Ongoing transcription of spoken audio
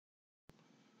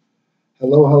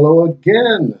Hello, hello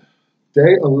again.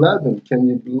 Day 11. Can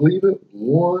you believe it?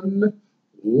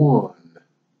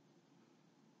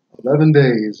 11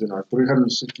 days in our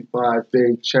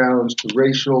 365-day challenge to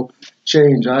racial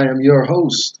change. I am your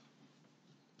host.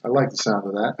 I like the sound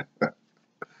of that.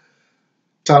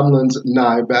 Tomlin's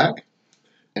Nyback,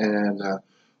 and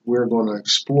we're going to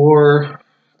explore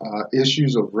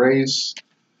issues of race,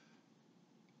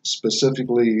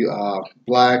 specifically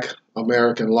Black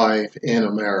American life in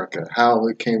America, how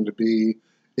it came to be.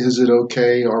 Is it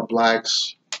okay? Are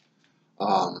blacks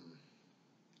um,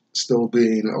 still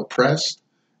being oppressed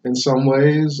in some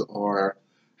ways, or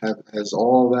has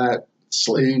all that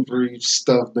slavery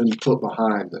stuff been put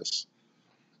behind us?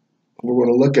 We're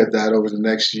going to look at that over the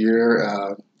next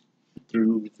year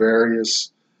through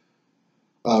various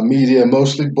media,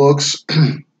 mostly books,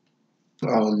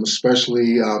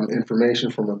 especially information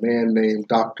from a man named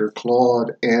Dr.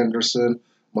 Claude Anderson.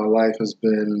 My life has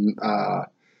been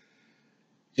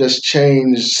just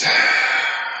changed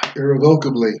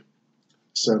irrevocably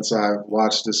since I've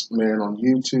watched this man on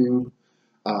YouTube.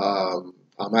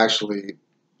 I'm actually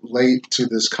late to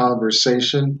this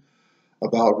conversation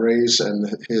about race and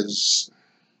his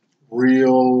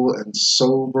real and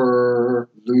sober,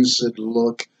 lucid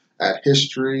look at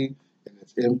history and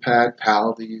its impact,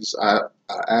 how these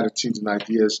attitudes and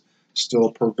ideas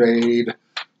still pervade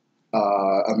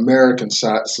American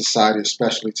society,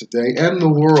 especially today, and the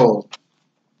world.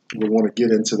 We want to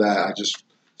get into that. I just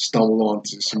stumbled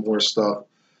onto some more stuff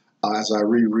as I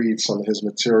reread some of his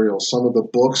material. Some of the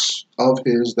books of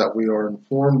his that we are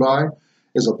informed by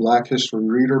is a Black History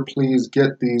Reader. Please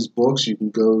get these books. You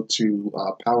can go to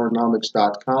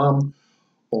powernomics.com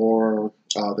or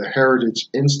the Heritage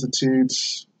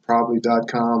Institutes,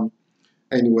 probably.com.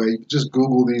 Anyway, just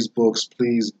Google these books.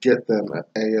 Please get them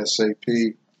at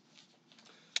ASAP.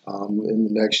 In the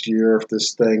next year, if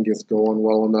this thing gets going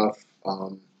well enough,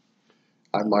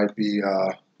 I might be,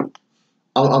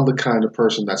 I'm the kind of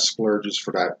person that splurges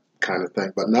for that kind of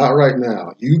thing, but not right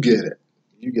now. You get it.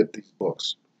 You get these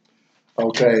books.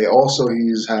 Okay, also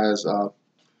he has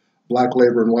Black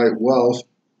Labor and White Wealth,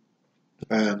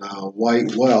 and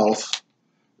white wealth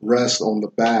rests on the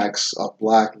backs of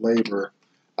black labor,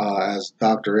 as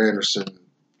Dr. Anderson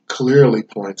clearly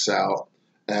points out,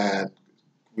 and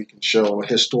we can show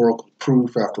historical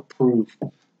proof after proof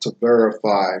to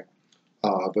verify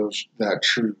that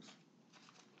truth.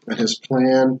 And his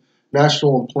plan,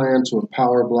 national plan to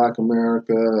empower Black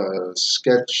America, a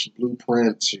sketch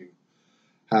blueprint to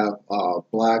have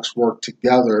blacks work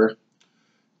together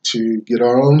to get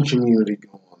our own community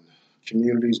going.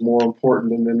 Community is more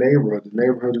important than the neighborhood. The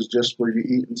neighborhood is just where you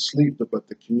eat and sleep, but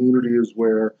the community is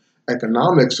where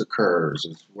economics occurs.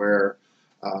 It's where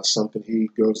something he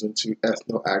goes into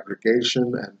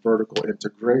ethno-aggregation and vertical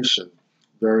integration,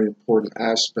 very important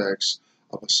aspects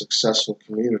of a successful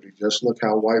community. Just look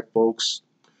how white folks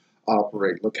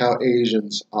operate. Look how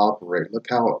Asians operate. Look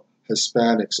how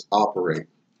Hispanics operate.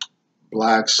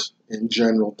 Blacks in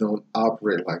general don't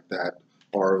operate like that,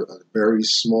 or a very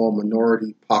small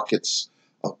minority pockets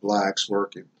of blacks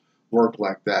work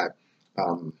like that.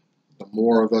 The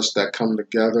more of us that come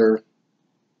together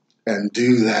and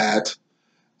do that,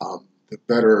 the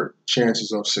better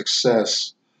chances of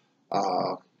success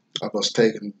of us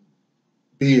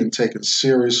being taken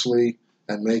seriously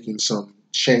and making some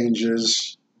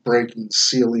changes, breaking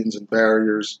ceilings and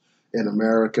barriers in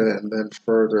America and then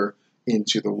further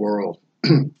into the world.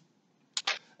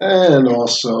 And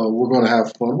also, we're going to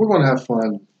have fun. We're going to have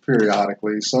fun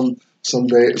periodically. Some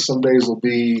days will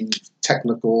be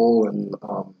technical and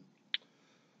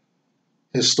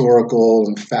historical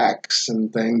and facts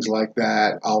and things like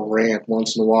that. I'll rant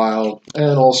once in a while,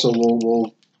 and also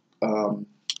we'll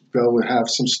go and have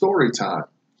some story time.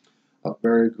 A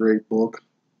very great book,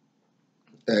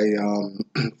 a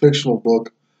fictional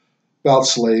book about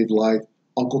slave life,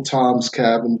 Uncle Tom's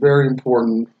Cabin. Very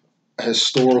important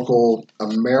historical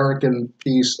American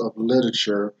piece of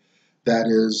literature that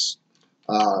is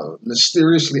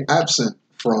mysteriously absent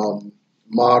from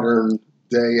modern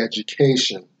day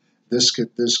education. This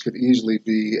could easily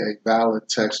be a valid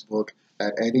textbook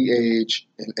at any age,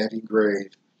 in any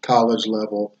grade, college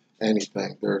level,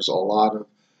 anything. There's a lot of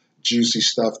juicy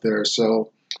stuff there.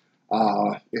 So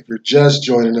if you're just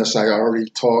joining us, I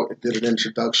already did an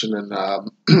introduction and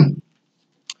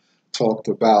talked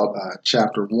about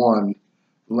chapter 1,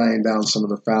 laying down some of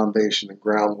the foundation and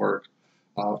groundwork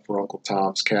for Uncle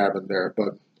Tom's Cabin there.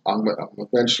 But I'm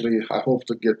eventually, I hope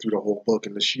to get through the whole book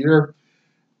in this year,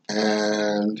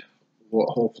 and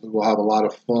hopefully we'll have a lot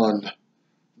of fun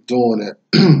doing it.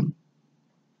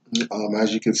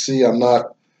 As you can see, I'm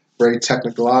not very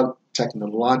technical.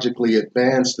 technologically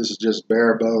advanced. This is just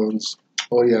bare bones.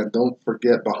 Oh yeah, don't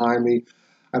forget behind me.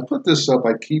 I put this up.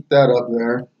 I keep that up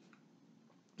there.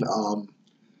 Um,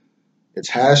 it's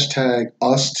hashtag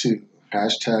us too.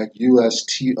 Hashtag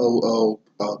USTOO.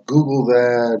 Google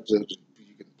that.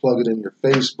 You can plug it in your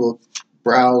Facebook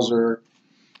browser,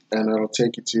 and it'll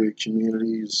take you to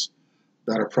communities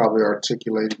that are probably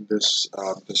articulating this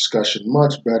discussion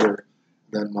much better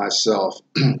than myself.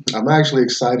 I'm actually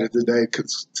excited today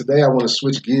because today I want to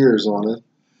switch gears on it.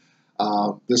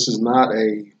 This is not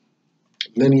a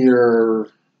linear,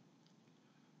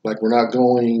 like we're not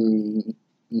going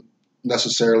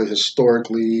necessarily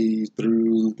historically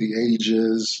through the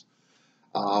ages,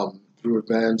 through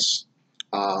events.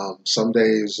 Some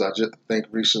days, I just think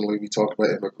recently we talked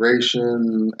about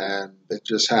immigration, and it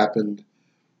just happened.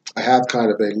 I have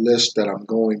kind of a list that I'm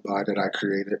going by that I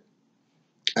created,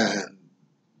 and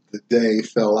the day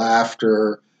fell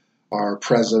after our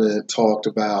president talked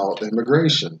about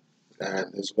immigration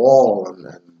and his wall and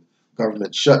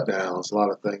government shutdowns, a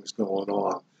lot of things going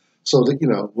on. So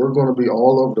that, we're going to be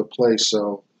all over the place.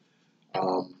 So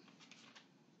um,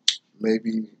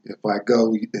 maybe if I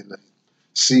go in the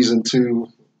season 2,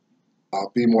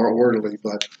 I'll be more orderly.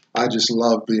 But I just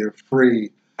love being free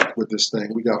with this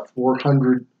thing. We got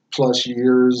 400 plus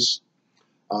years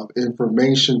of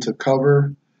information to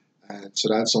cover, and so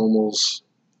that's almost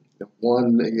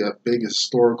one big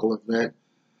historical event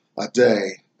a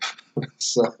day.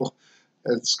 So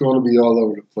it's going to be all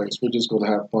over the place. We're just going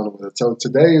to have fun with it. So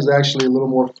today is actually a little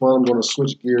more fun. I'm going to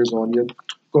switch gears on you. I'm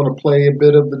going to play a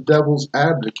bit of the devil's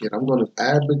advocate. I'm going to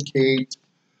advocate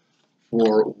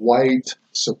for white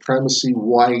supremacy,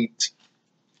 white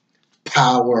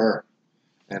power,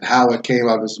 and how it came.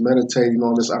 I was meditating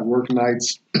on this. I work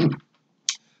nights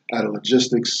at a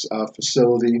logistics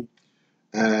facility,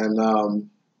 and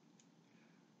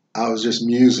I was just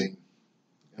musing.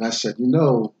 And I said,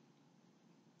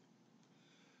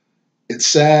 it's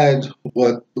sad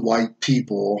what the white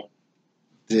people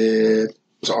did,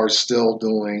 are still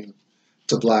doing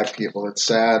to black people. It's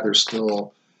sad there's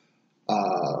still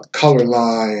color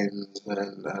lines,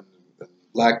 and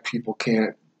black people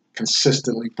can't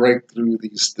consistently break through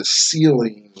the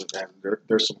ceiling. And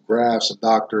there's some graphs in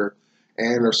Dr.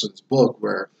 Anderson's book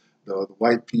where the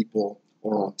white people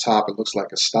are on top. It looks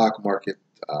like a stock market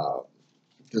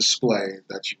display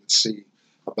that you would see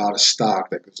about a stock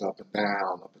that goes up and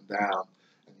down, up and down.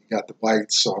 And you got the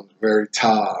whites on the very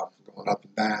top going up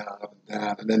and down,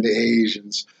 and then the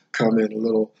Asians come in a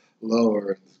little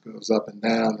lower and it goes up and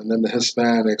down, and then the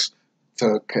Hispanics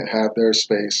to have their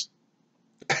space.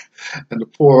 And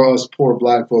us poor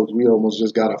black folks, we almost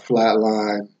just got a flat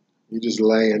line. We just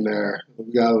laying there.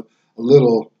 We got a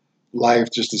little life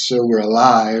just to show we're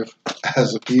alive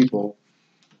as a people,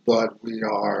 but we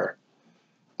are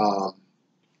um,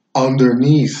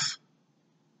 underneath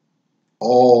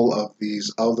all of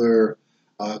these other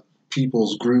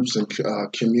people's groups and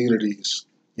communities.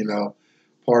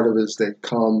 Part of it is they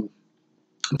come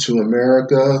to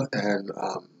America and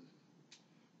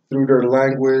through their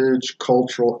language,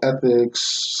 cultural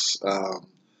ethics,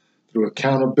 through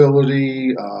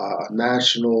accountability, a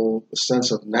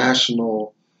sense of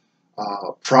national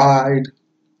pride,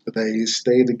 they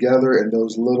stay together, and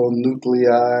those little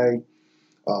nuclei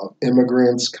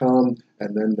immigrants come,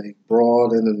 and then they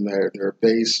broaden, and their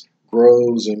base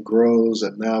grows and grows,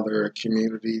 and now they're a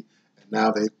community, and now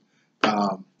they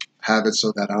have it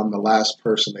so that I'm the last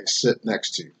person they sit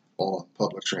next to on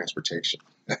public transportation.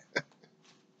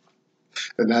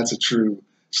 And that's a true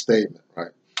statement,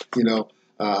 right? You know,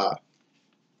 uh,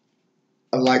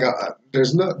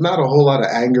 there's not a whole lot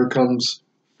of anger comes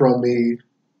from me.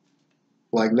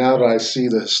 Like now that I see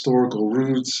the historical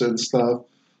roots and stuff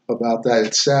about that,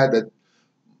 it's sad that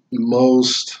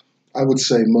I would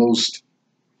say most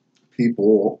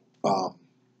people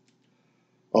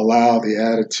allow the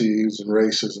attitudes and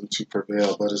racism to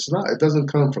prevail, but it doesn't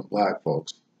come from black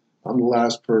folks. I'm the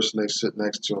last person they sit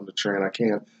next to on the train. I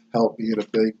can't help being a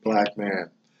big black man.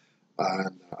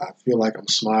 And I feel like I'm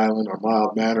smiling or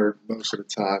mild-mannered most of the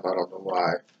time. I don't know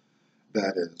why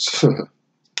that is.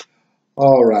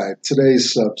 All right,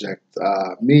 today's subject,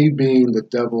 me being the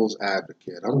devil's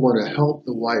advocate. I'm going to help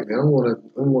the white man.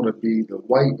 I'm going to be the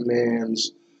white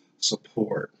man's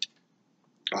support.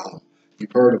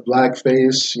 You've heard of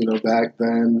blackface, back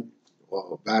then,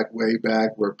 well, way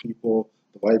back where the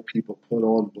white people put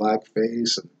on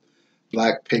blackface and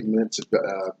black pigment to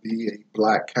be a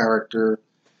black character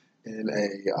in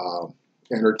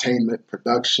a entertainment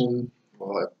production.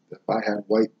 Well, if I had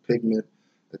white pigment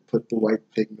that put the white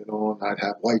pigment on, I'd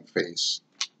have white face.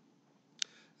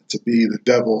 To be the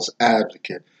devil's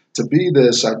advocate. to be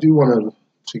this, I do want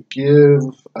to give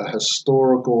a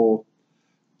historical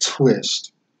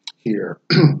twist here,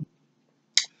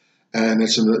 and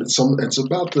it's about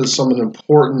some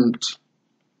important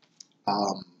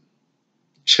um,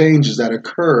 changes that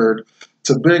occurred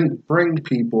to bring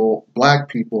people, black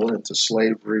people, into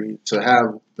slavery, to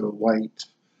have the white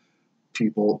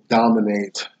people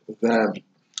dominate them,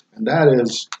 and that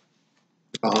is,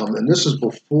 and this is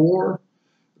before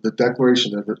the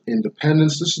Declaration of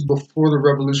Independence. This is before the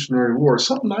Revolutionary War.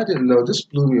 Something I didn't know, this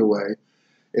blew me away,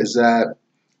 is that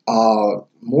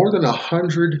more than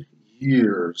 100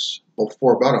 years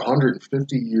before, about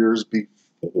 150 years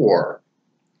before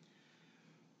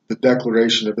the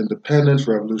Declaration of Independence,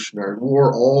 Revolutionary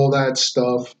War, all that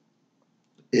stuff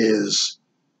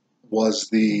was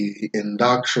the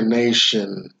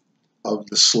indoctrination of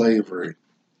the slavery,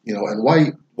 and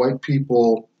white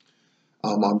people.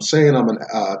 I'm saying I'm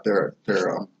they're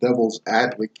devil's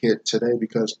advocate today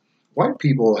because white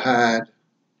people had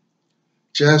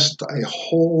just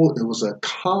it was a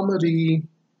comedy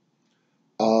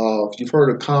of, you've heard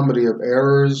of comedy of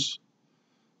errors.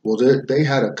 Well, they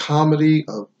had a comedy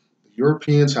of,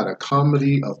 Europeans had a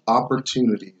comedy of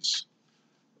opportunities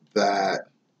that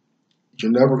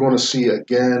you're never going to see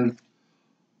again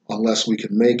unless we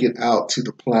can make it out to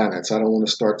the planets. I don't want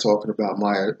to start talking about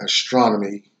my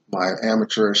astronomy, my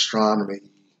amateur astronomy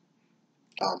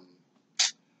um,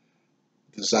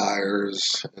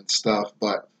 desires and stuff,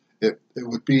 but it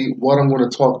would be, what I'm going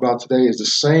to talk about today is the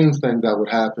same thing that would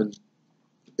happen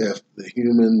if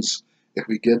if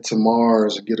we get to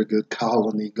Mars and get a good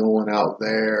colony going out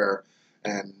there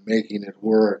and making it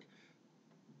work.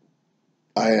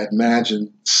 I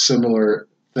imagine similar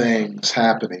things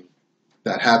happening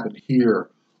that happened here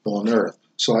on Earth.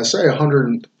 So I say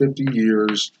 150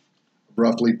 years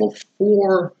roughly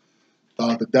before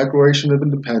the Declaration of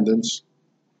Independence,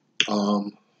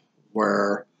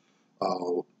 where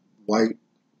white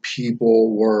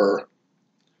people were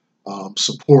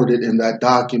supported in that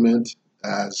document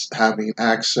as having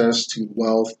access to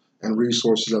wealth and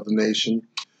resources of the nation,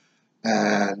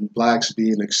 and blacks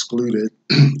being excluded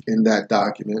in that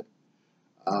document.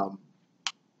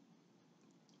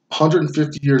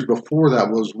 150 years before that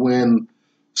was when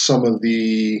some of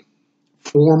the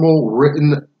formal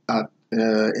written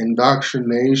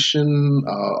indoctrination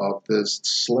of this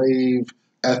slave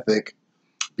ethic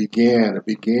began. It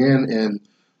began in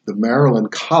the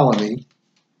Maryland colony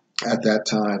at that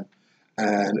time,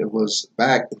 and it was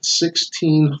back in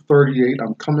 1638.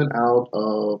 I'm coming out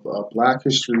of Black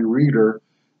History Reader,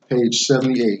 page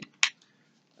 78,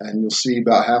 and you'll see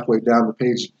about halfway down the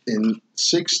page, in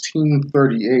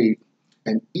 1638,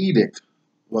 an edict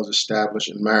was established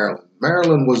in Maryland.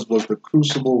 Maryland was the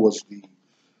crucible, was the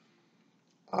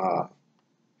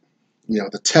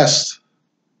the test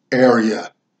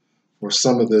area for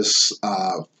some of this,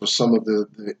 for some of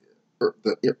the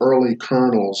early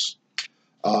kernels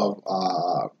of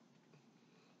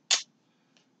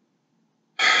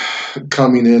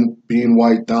coming in, being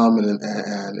white dominant,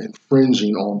 and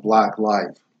infringing on black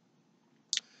life.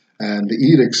 And the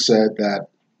edict said that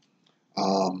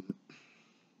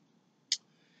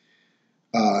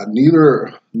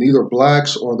neither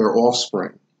blacks or their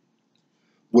offspring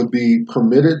would be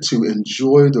permitted to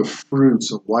enjoy the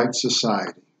fruits of white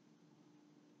society.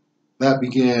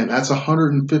 That's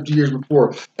 150 years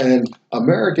before. And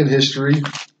American history,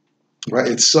 right,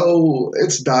 it's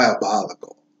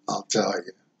diabolical, I'll tell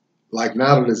you. Like,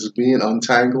 now that it's being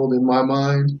untangled in my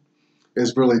mind,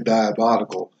 it's really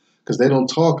diabolical, because they don't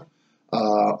talk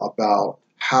about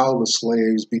how the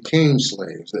slaves became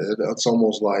slaves. It's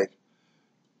almost like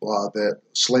that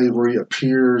slavery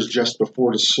appears just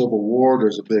before the Civil War.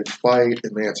 There's a big fight,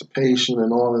 emancipation,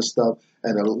 and all this stuff,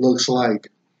 and it looks like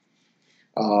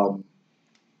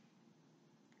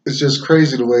it's just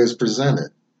crazy the way it's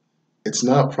presented. It's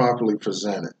not properly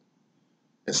presented.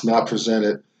 It's not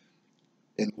presented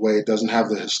in a way, it doesn't have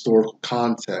the historical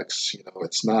context.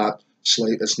 It's not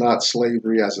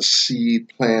slavery as a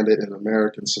seed planted in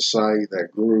American society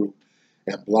that grew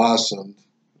and blossomed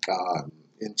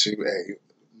into a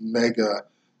mega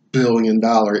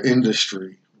billion-dollar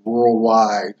industry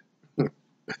worldwide.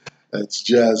 It's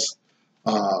just,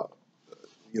 the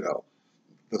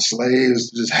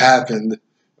slaves just happened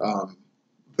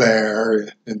there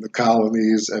in the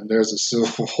colonies, and there's a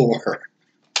civil war.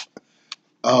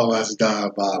 Oh, that's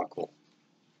diabolical.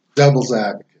 Devil's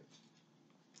advocate.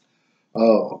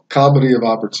 Oh, comedy of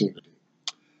opportunity.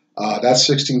 That's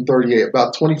 1638.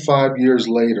 About 25 years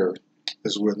later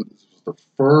is when the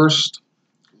first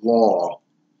law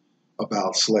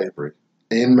about slavery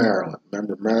in Maryland.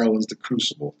 Remember, Maryland's the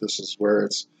crucible. This is where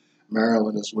it's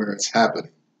Maryland is where it's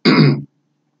happening. In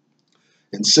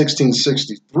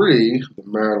 1663, the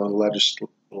Maryland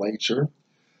legislature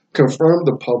confirmed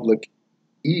the public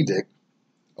edict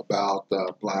about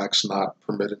blacks not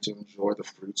permitted to enjoy the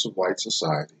fruits of white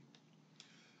society,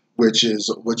 which is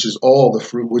all the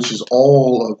fruit, which is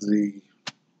all of the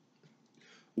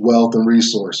wealth and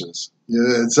resources.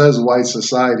 Yeah, it says white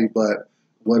society, but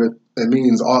what it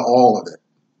means all of it.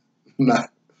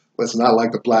 Not, it's not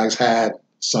like the blacks had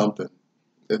something.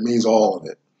 It means all of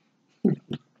it.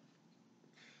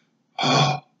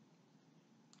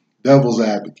 Devil's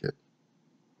advocate.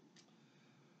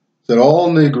 That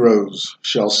all Negroes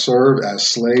shall serve as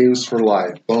slaves for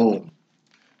life. Boom.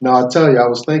 Now I tell you, I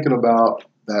was thinking about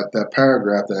that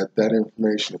paragraph, that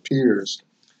information appears,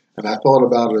 and I thought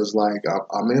about it as like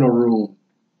I'm in a room,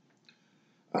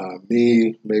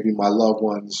 me, maybe my loved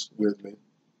ones with me,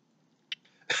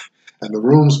 and the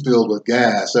room's filled with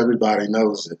gas. Everybody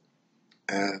knows it,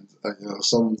 and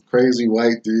some crazy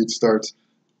white dude starts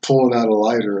pulling out a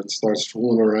lighter and starts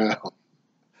fooling around.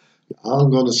 I'm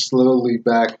going to slowly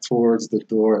back towards the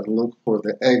door and look for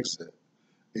the exit.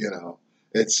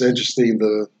 It's interesting.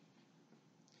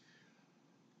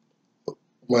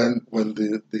 When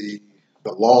the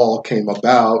law came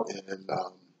about in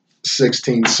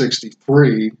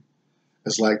 1663,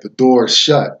 it's like the door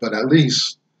shut, but at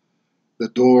least the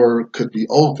door could be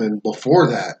open before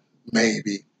that.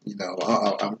 Maybe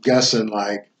I'm guessing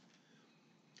like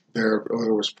there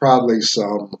was probably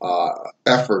some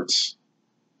efforts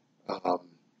um,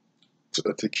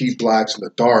 to keep blacks in the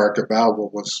dark about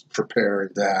what was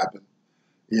preparing to happen.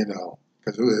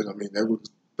 Because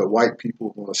the white people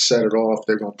were going to set it off.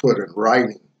 They're going to put it in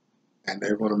writing, and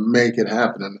they're going to make it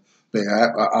happen. And they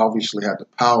obviously had the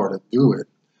power to do it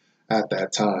at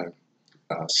that time.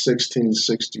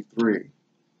 1663.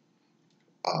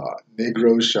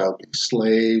 Negroes shall be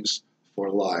slaves for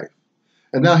life.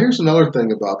 And now here's another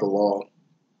thing about the law.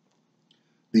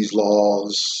 These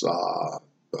laws,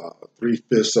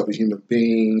 3/5 of a human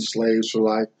being, slaves for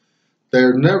life,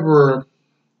 they're never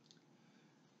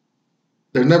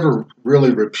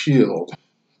really repealed.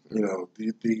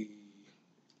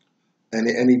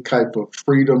 Any type of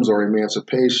freedoms or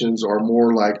emancipations are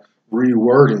more like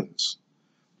rewordings,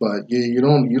 but you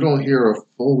don't hear a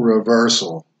full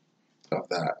reversal of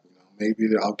that.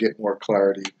 Maybe I'll get more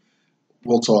clarity.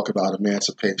 We'll talk about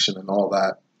emancipation and all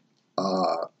that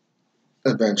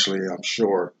eventually, I'm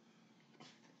sure.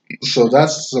 So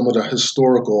that's some of the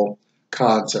historical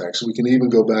context. We can even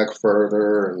go back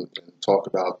further and talk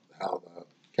about how the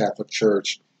Catholic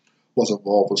Church was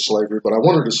involved with slavery, but I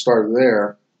wanted to start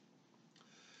there.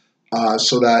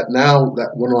 So that now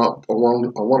that when I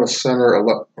want to center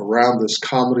around this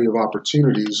comedy of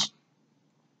opportunities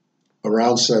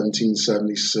around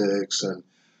 1776 and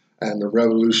the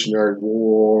Revolutionary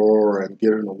War and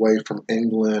getting away from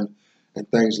England and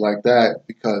things like that,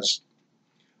 because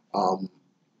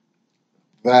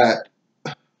that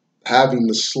having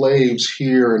the slaves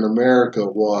here in America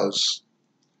was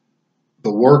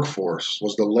the workforce,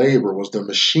 was the labor, was the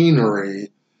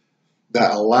machinery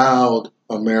that allowed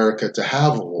America to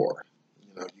have a war.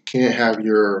 You can't have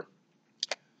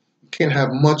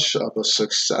much of a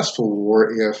successful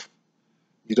war if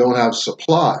you don't have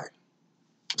supply.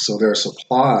 So their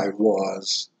supply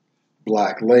was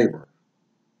black labor.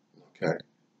 Okay,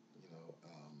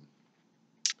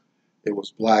 it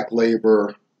was black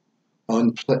labor,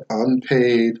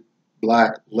 unpaid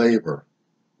black labor.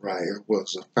 Right, it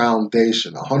was a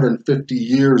foundation, 150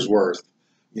 years worth.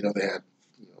 They had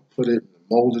put it and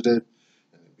molded it,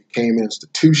 and it became an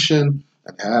institution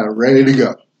and had it ready to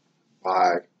go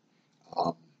by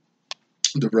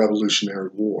the Revolutionary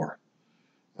War.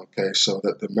 Okay, so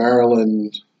that the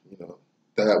Maryland,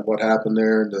 that what happened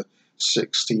there in the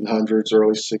 1600s,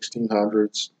 early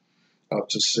 1600s, up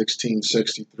to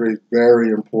 1663, very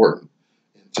important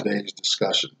in today's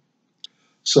discussion.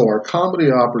 So our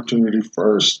comedy opportunity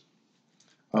first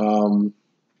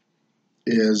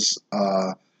is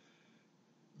the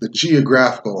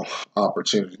geographical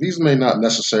opportunity. These may not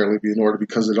necessarily be in order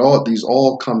because these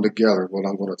all come together. What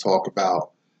I'm going to talk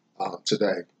about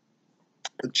today,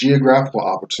 the geographical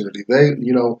opportunity. They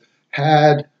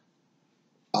had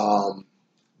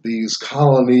these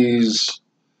colonies,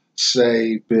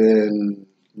 say, been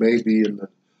maybe in the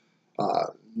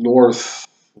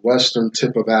northwestern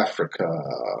tip of Africa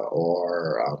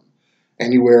or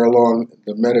anywhere along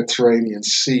the Mediterranean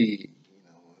Sea,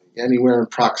 anywhere in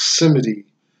proximity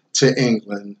to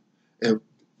England,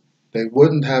 they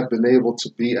wouldn't have been able to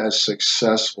be as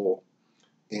successful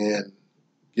in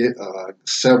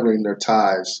severing their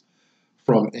ties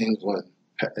from England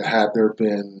had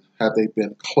they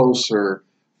been closer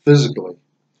physically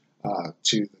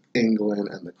to England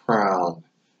and the crown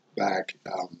back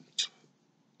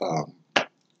um,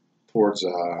 towards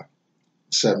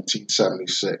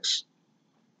 1776.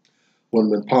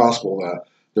 Wouldn't have been possible.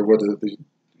 There would have you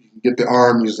can get the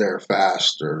armies there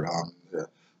faster.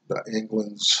 The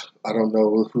England's, I don't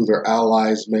know who their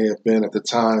allies may have been at the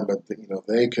time, but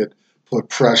they could put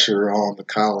pressure on the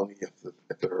colony if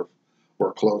they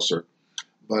were closer.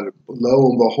 But lo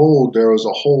and behold, there was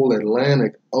a whole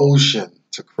Atlantic Ocean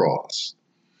to cross.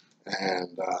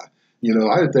 And, I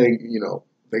think,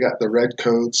 they got the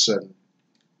redcoats, and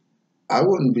I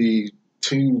wouldn't be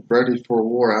too ready for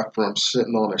war after I'm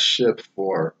sitting on a ship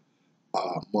for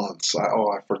months.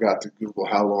 I forgot to Google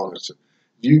how long it's.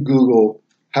 You Google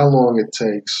how long it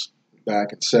takes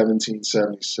back in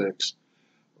 1776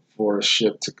 for a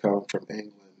ship to come from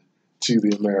England to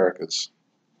the Americas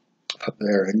up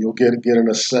there, and you'll get in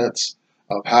a sense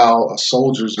of how a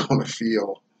soldier's going to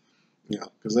feel,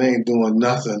 because they ain't doing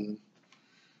nothing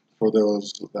for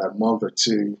that month or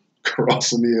two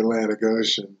crossing the Atlantic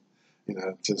Ocean,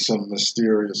 to some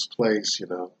mysterious place,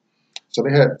 So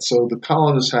the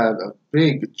colonists had a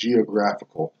big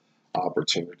geographical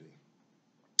opportunity.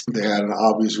 They had an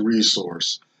obvious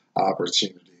resource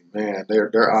opportunity. Man,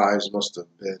 their eyes must have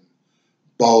been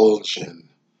bulging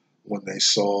when they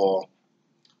saw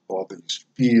all these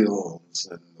fields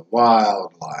and the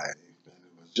wildlife, and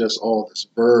it was just all this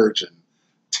virgin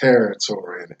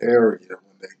territory and area.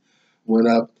 When they went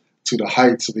up to the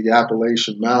heights of the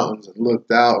Appalachian Mountains and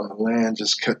looked out, and the land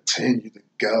just continued to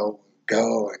go and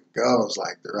go and go. It's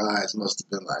like their eyes must have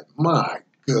been like, my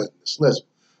goodness,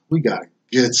 we got to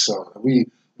get some. We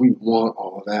want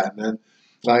all of that. And then,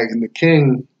 like in the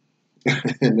king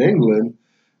in England,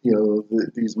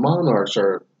 these monarchs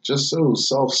are just so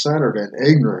self-centered and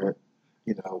ignorant.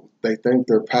 They think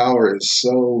their power is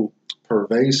so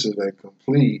pervasive and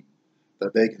complete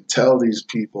that they can tell these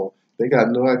people. They got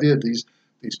no idea these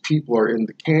people are in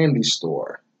the candy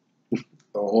store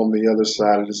on the other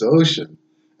side of this ocean,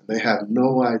 and they have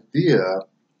no idea.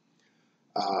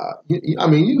 I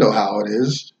mean, you know how it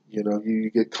is. You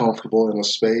get comfortable in a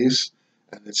space,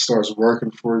 and it starts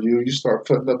working for you. You start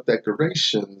putting up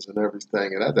decorations and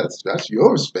everything, and that's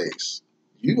your space.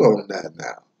 You own that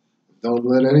now. Don't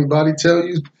let anybody tell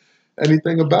you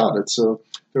anything about it. So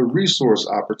the resource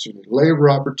opportunity, labor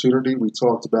opportunity, we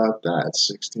talked about that.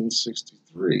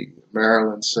 1663,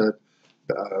 Maryland said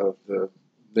the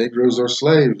Negroes are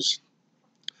slaves.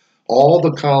 All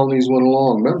the colonies went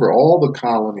along. Remember, all the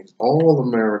colonies, all of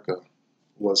America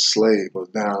was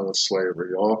down with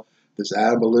slavery. All this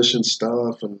abolition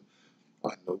stuff, and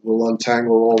we'll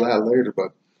untangle all that later,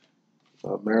 but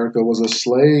America was a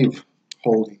slave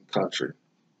holding country.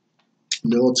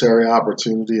 Military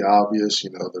opportunity, obvious,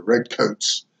 the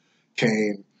redcoats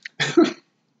came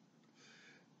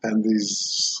and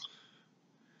these,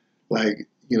 like,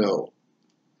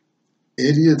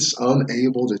 idiots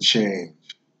unable to change.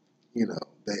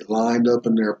 They lined up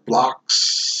in their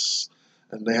blocks,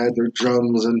 and they had their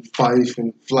drums and fife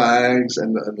and flags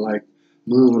and like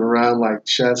moving around like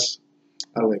chess.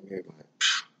 I like,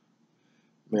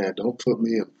 man, don't put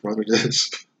me in front of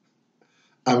this.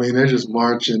 I mean, they're just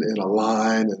marching in a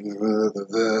line, and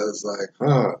it's like,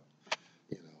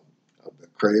 the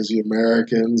crazy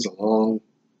Americans along,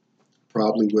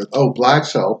 probably with,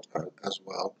 blacks helped as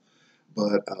well,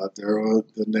 but there are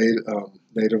the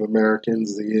Native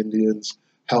Americans, the Indians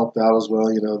helped out as well.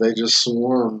 They just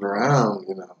swarmed around.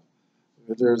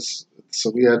 So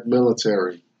we had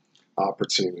military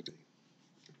opportunity.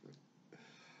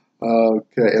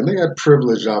 Okay, and they had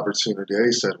privilege opportunity.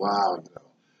 They said, wow,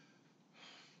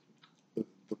 the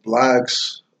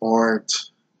blacks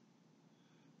aren't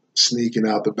sneaking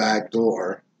out the back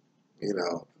door.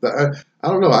 I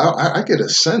don't know. I get a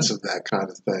sense of that kind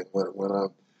of thing when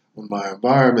my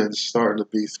environment's starting to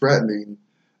be threatening,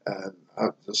 and I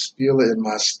just feel it in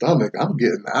my stomach. I'm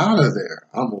getting out of there.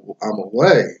 I'm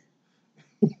away.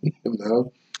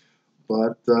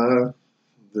 But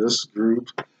this group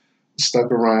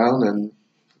stuck around, and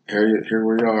here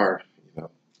we are.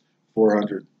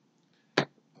 400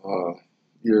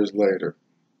 years later.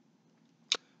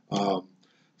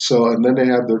 And then they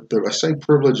had I say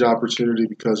privilege opportunity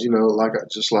because,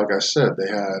 like I said,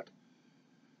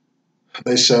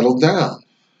 they settled down.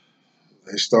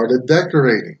 They started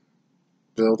decorating,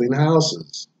 building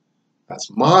houses.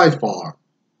 That's my farm.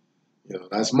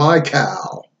 That's my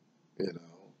cow.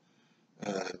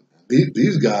 And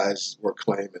these guys were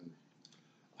claiming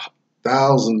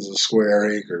thousands of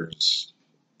square acres,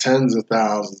 tens of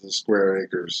thousands of square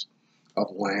acres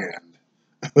of land.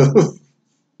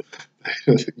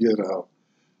 You know,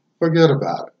 forget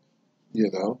about it. You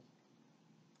know,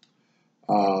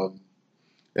 um,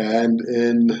 and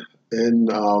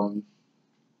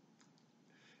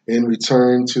in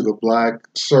return to the black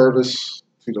service,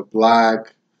 to the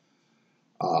black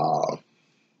uh,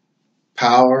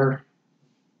 power,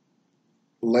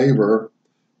 labor,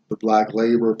 the black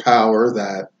labor power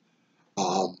that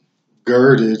um,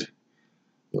 girded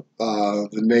the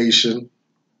nation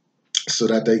so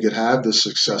that they could have this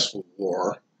successful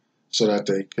war, so that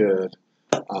they could,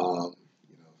 you know,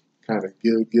 kind of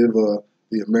give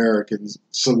the Americans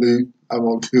salute. I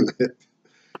won't do it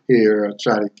here. I'll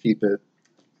try to keep it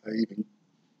even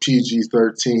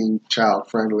PG-13, child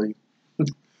friendly.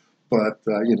 But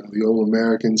you know, the old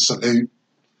American salute,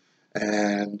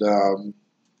 and you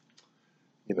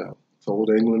know, told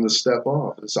England to step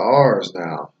off. It's ours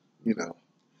now. You know,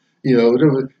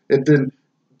 it didn't.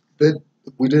 That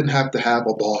we didn't have to have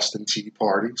a Boston Tea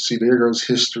Party. See, there goes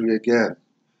history again.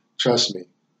 Trust me,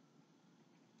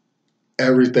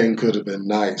 everything could have been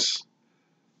nice.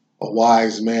 A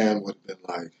wise man would have been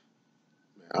like,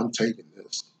 "Man, I'm taking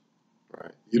this."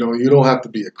 Right? You don't have to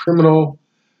be a criminal.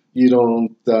 You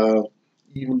don't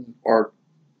even or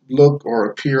look or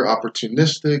appear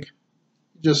opportunistic.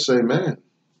 You just say, "Man,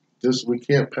 this we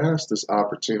can't pass this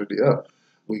opportunity up.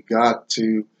 We got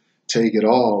to take it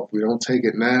all. If we don't take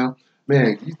it now,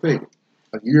 man, you think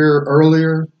a year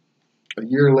earlier, a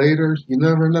year later, you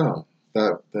never know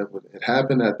that would it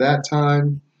happened at that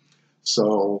time.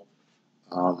 So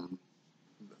um,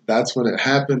 that's when it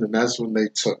happened, and that's when they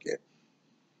took it.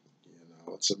 You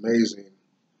know, it's amazing.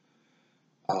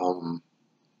 Um,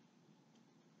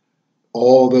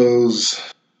 all those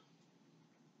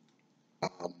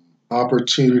um,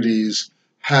 opportunities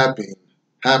happening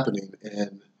happening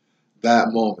in that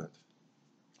moment.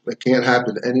 It can't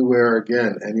happen anywhere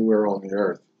again, anywhere on the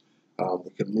earth.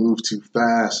 We can move too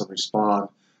fast and respond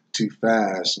too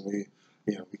fast, and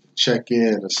we can check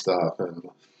in and stuff, and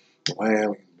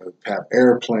land. We can have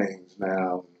airplanes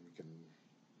now. We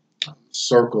can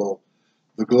circle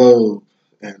the globe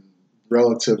in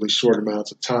relatively short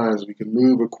amounts of times. We can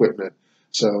move equipment,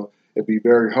 so it'd be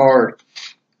very hard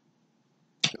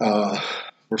uh,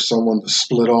 for someone to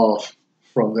split off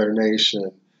from their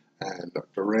nation and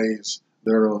to raise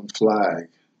their own flag.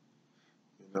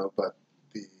 You know, the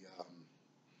um,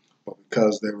 but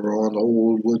because they were on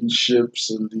old wooden ships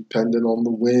and dependent on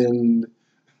the wind,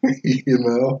 you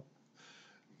know,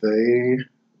 they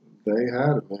they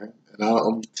had it, man. And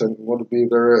I'm want to be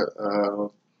their the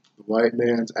white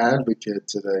man's advocate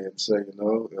today and say,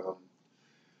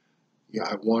 yeah,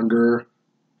 I wonder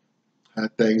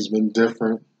had things been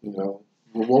different,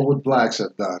 what would blacks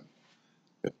have done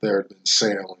if there had been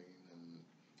sailing and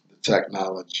the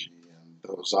technology and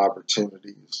those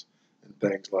opportunities and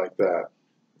things like that,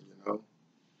 you know?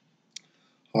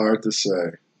 Hard to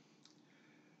say.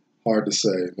 Hard to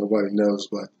say. Nobody knows,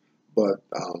 but the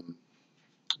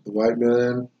white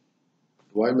man,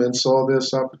 the white men saw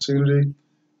this opportunity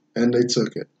and they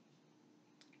took it.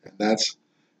 And that's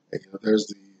there's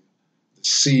the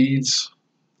seeds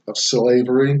of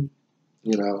slavery.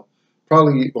 You know,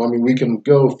 probably. Well, I mean, we can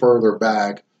go further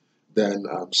back than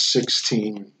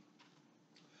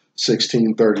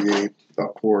 1638,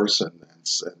 of course, and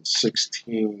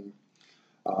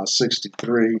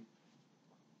 1663.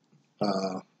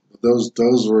 Those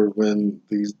were when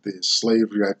the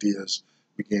slavery ideas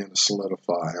began to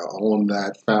solidify. On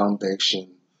that foundation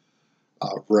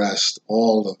rest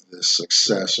all of this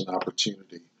success and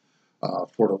opportunity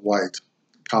for the white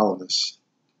colonists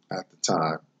at the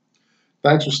time.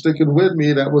 Thanks for sticking with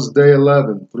me. That was day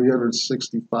 11,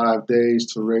 365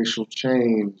 days to racial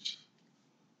change.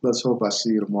 Let's hope I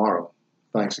see you tomorrow.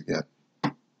 Thanks again.